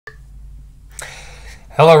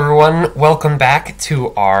Hello everyone, welcome back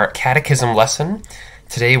to our Catechism lesson.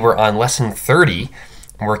 Today we're on lesson 30,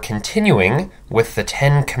 and we're continuing with the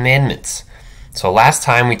 10 Commandments. So last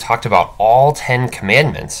time we talked about all 10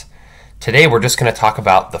 commandments. Today we're just going to talk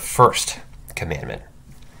about the first commandment.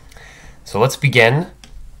 So let's begin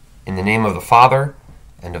in the name of the Father,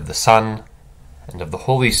 and of the Son, and of the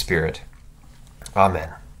Holy Spirit. Amen.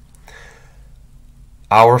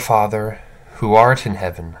 Our Father, who art in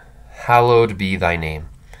heaven, hallowed be thy name.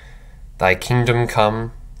 Thy kingdom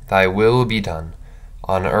come, thy will be done,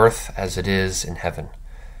 on earth as it is in heaven.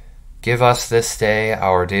 Give us this day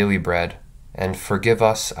our daily bread, and forgive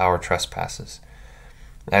us our trespasses,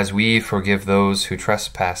 as we forgive those who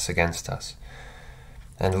trespass against us.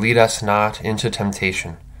 And lead us not into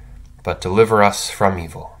temptation, but deliver us from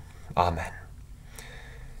evil. Amen.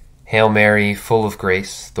 Hail Mary, full of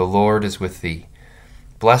grace, the Lord is with thee.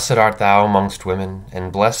 Blessed art thou amongst women,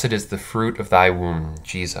 and blessed is the fruit of thy womb,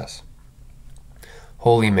 Jesus.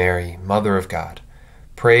 Holy Mary, Mother of God,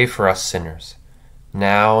 pray for us sinners,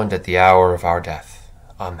 now and at the hour of our death.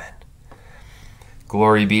 Amen.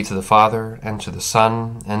 Glory be to the Father, and to the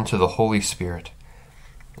Son, and to the Holy Spirit,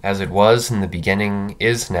 as it was in the beginning,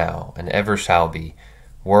 is now, and ever shall be,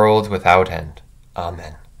 world without end.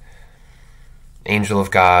 Amen. Angel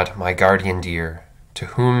of God, my guardian dear, to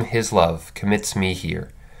whom his love commits me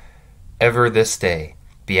here, ever this day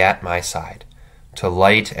be at my side, to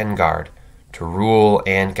light and guard, to rule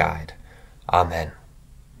and guide. Amen.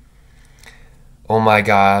 O my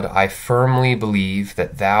God, I firmly believe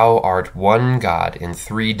that thou art one God in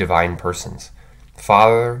three divine persons,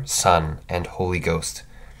 Father, Son, and Holy Ghost.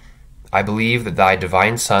 I believe that thy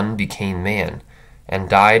divine Son became man and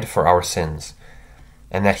died for our sins,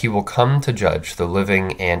 and that he will come to judge the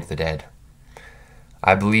living and the dead.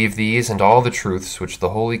 I believe these and all the truths which the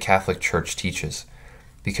Holy Catholic Church teaches,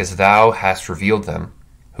 because thou hast revealed them,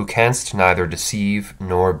 who canst neither deceive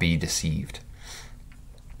nor be deceived.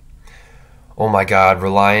 O my God,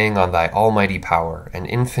 relying on thy almighty power and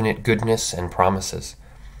infinite goodness and promises,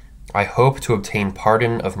 I hope to obtain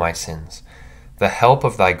pardon of my sins, the help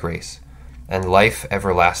of thy grace, and life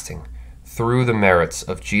everlasting, through the merits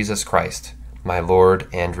of Jesus Christ, my Lord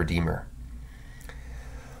and Redeemer.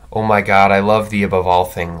 O my God, I love thee above all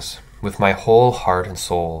things, with my whole heart and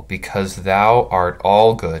soul, because thou art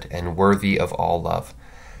all good and worthy of all love.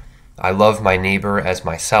 I love my neighbor as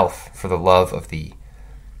myself for the love of thee.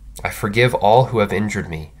 I forgive all who have injured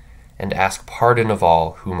me, and ask pardon of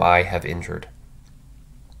all whom I have injured.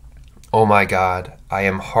 O my God, I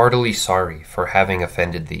am heartily sorry for having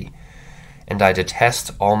offended thee, and I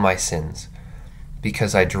detest all my sins,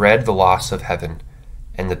 because I dread the loss of heaven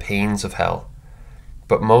and the pains of hell,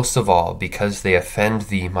 but most of all because they offend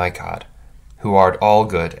thee, my God, who art all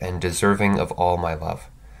good and deserving of all my love.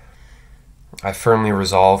 I firmly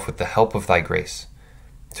resolve, with the help of thy grace,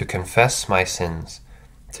 to confess my sins,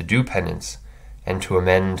 to do penance, and to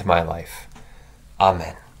amend my life.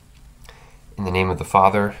 Amen. In the name of the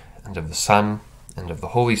Father, and of the Son, and of the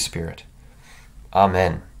Holy Spirit.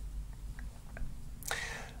 Amen.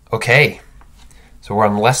 Okay, so we're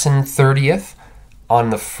on lesson 30th on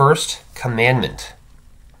the first commandment.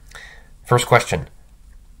 First question,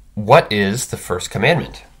 what is the first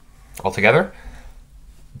commandment? Altogether,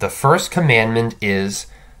 the first commandment is,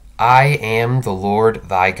 I am the Lord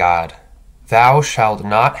thy God. Thou shalt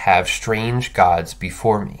not have strange gods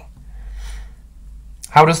before me.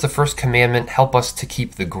 How does the first commandment help us to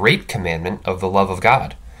keep the great commandment of the love of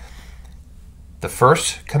God? The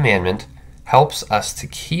first commandment helps us to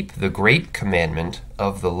keep the great commandment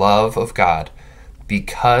of the love of God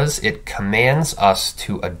because it commands us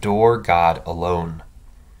to adore God alone.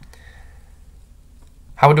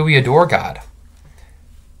 How do we adore God?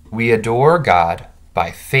 We adore God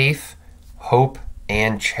by faith, hope,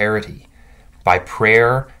 and charity, by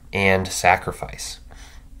prayer and sacrifice.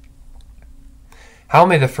 How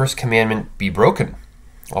may the first commandment be broken?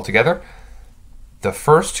 Altogether, the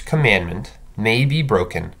first commandment may be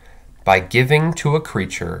broken by giving to a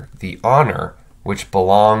creature the honor which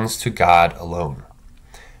belongs to God alone,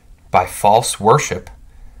 by false worship,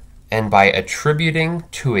 and by attributing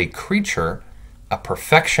to a creature a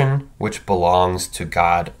perfection which belongs to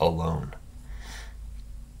God alone.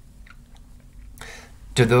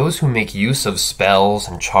 Do those who make use of spells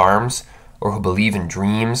and charms, or who believe in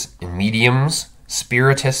dreams, in mediums,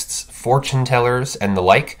 spiritists, fortune tellers, and the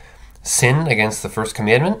like, sin against the first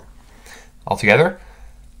commandment? Altogether,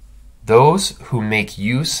 those who make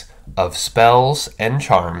use of spells and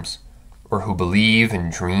charms, or who believe in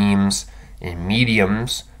dreams, in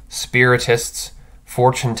mediums, spiritists,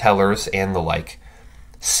 fortune tellers, and the like,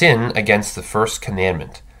 sin against the first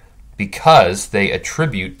commandment, because they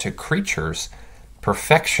attribute to creatures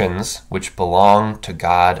perfections which belong to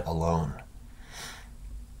God alone.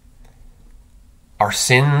 Are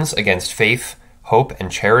sins against faith, hope,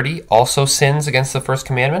 and charity also sins against the first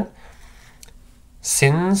commandment?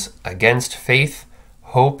 Sins against faith,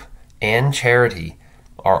 hope, and charity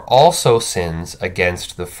are also sins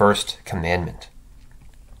against the first commandment.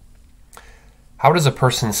 How does a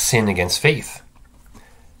person sin against faith?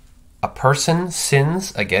 A person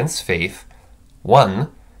sins against faith,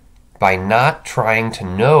 1, by not trying to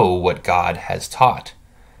know what God has taught.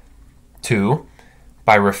 2,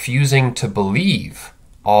 by refusing to believe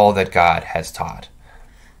all that God has taught.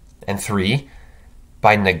 And 3,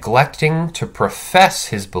 by neglecting to profess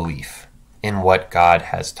his belief in what God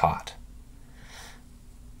has taught.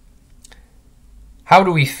 How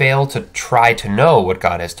do we fail to try to know what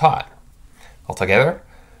God has taught? Altogether,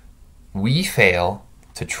 we fail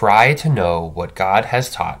to try to know what God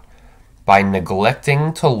has taught by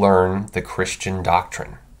neglecting to learn the Christian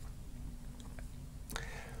doctrine.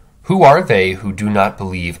 Who are they who do not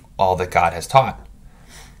believe all that God has taught?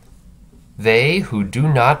 They who do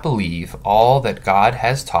not believe all that God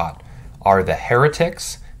has taught are the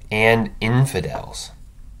heretics and infidels.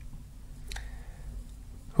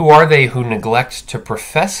 Who are they who neglect to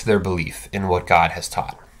profess their belief in what God has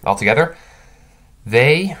taught? Altogether,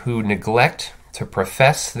 they who neglect to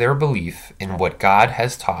profess their belief in what God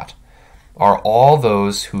has taught are all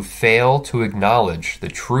those who fail to acknowledge the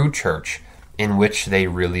true church in which they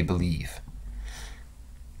really believe.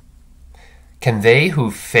 Can they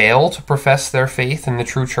who fail to profess their faith in the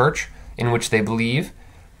true church in which they believe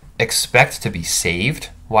expect to be saved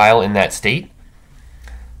while in that state?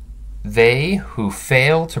 They who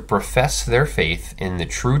fail to profess their faith in the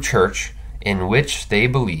true church in which they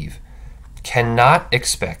believe cannot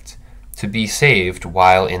expect to be saved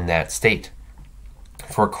while in that state.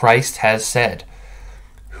 For Christ has said,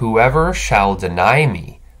 "Whoever shall deny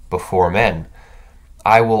me before men,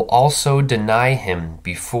 I will also deny him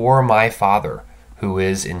before my Father who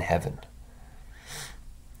is in heaven."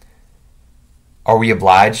 Are we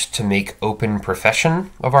obliged to make open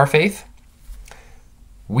profession of our faith?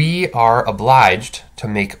 We are obliged to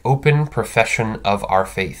make open profession of our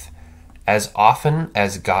faith as often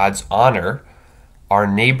as God's honor, our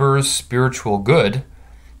neighbor's spiritual good,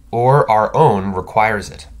 or our own requires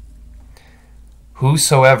it.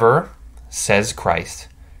 "Whosoever," says Christ,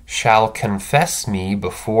 "shall confess me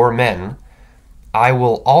before men, I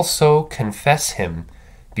will also confess him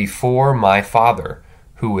before my Father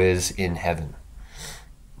who is in heaven."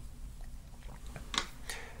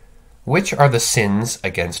 Which are the sins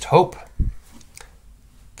against hope?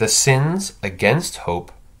 The sins against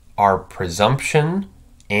hope are presumption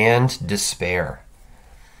and despair.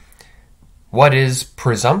 What is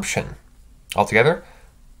presumption? Altogether,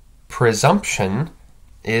 presumption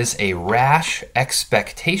is a rash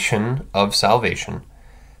expectation of salvation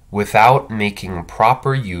without making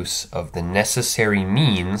proper use of the necessary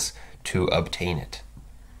means to obtain it.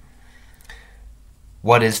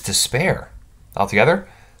 What is despair? Altogether,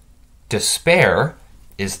 despair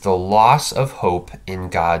is the loss of hope in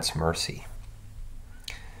God's mercy.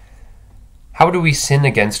 How do we sin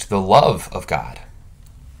against the love of God?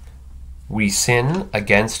 We sin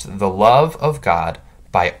against the love of God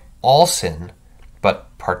by all sin,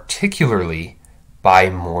 but particularly by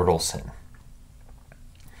mortal sin.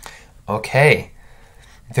 Okay,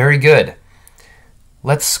 very good.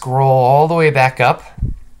 Let's scroll all the way back up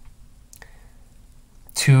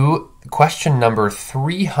to question number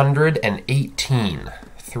 318.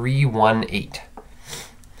 318.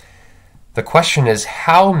 The question is,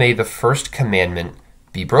 how may the first commandment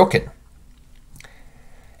be broken?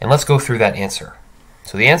 And let's go through that answer.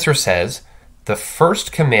 So the answer says, the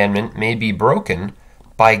first commandment may be broken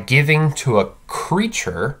by giving to a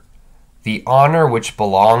creature the honor which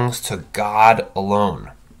belongs to God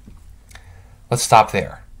alone. Let's stop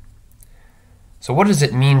there. So what does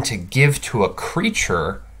it mean to give to a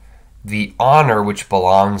creature the honor which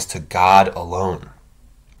belongs to God alone?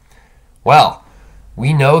 Well,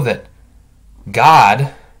 we know that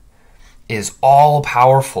God is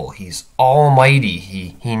all-powerful. He's almighty.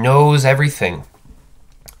 He knows everything.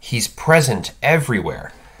 He's present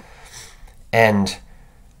everywhere. And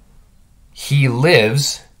he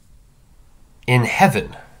lives in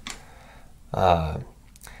heaven.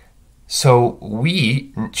 So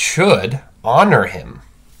we should honor him.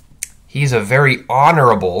 He's a very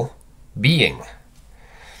honorable being.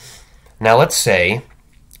 Now let's say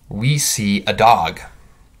we see a dog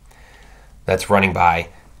that's running by,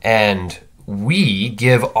 and we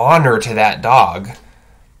give honor to that dog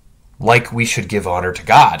like we should give honor to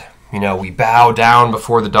God, we bow down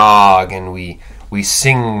before the dog, and we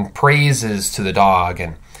sing praises to the dog,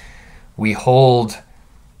 and we hold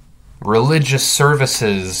religious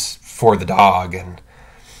services for the dog, and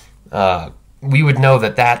we would know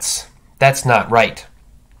that that's not right.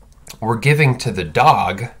 We're giving to the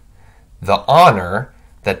dog the honor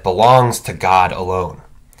that belongs to God alone.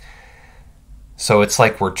 So it's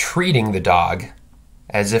like we're treating the dog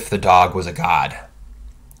as if the dog was a god,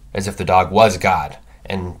 as if the dog was God,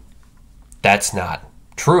 and that's not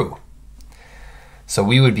true. So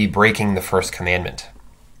we would be breaking the first commandment.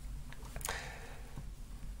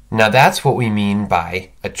 Now that's what we mean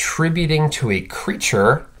by attributing to a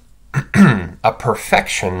creature a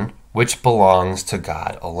perfection which belongs to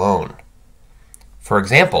God alone. For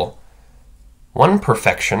example, one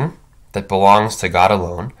perfection that belongs to God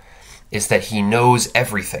alone is that he knows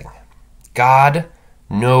everything. God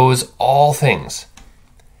knows all things,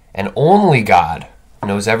 and only God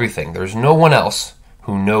knows everything. There's no one else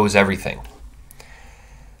who knows everything.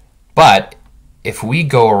 But if we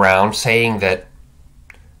go around saying that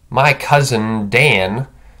my cousin Dan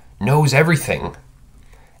knows everything,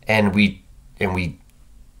 and we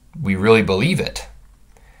really believe it,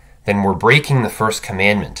 then we're breaking the first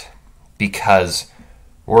commandment, because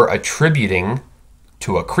we're attributing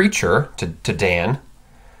to a creature, to Dan,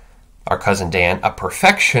 our cousin Dan, a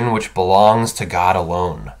perfection which belongs to God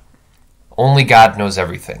alone. Only God knows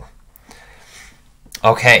everything.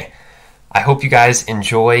 Okay, I hope you guys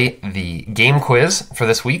enjoy the game quiz for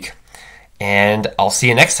this week, and I'll see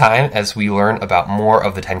you next time as we learn about more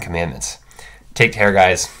of the 10 Commandments. Take care,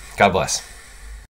 guys. God bless.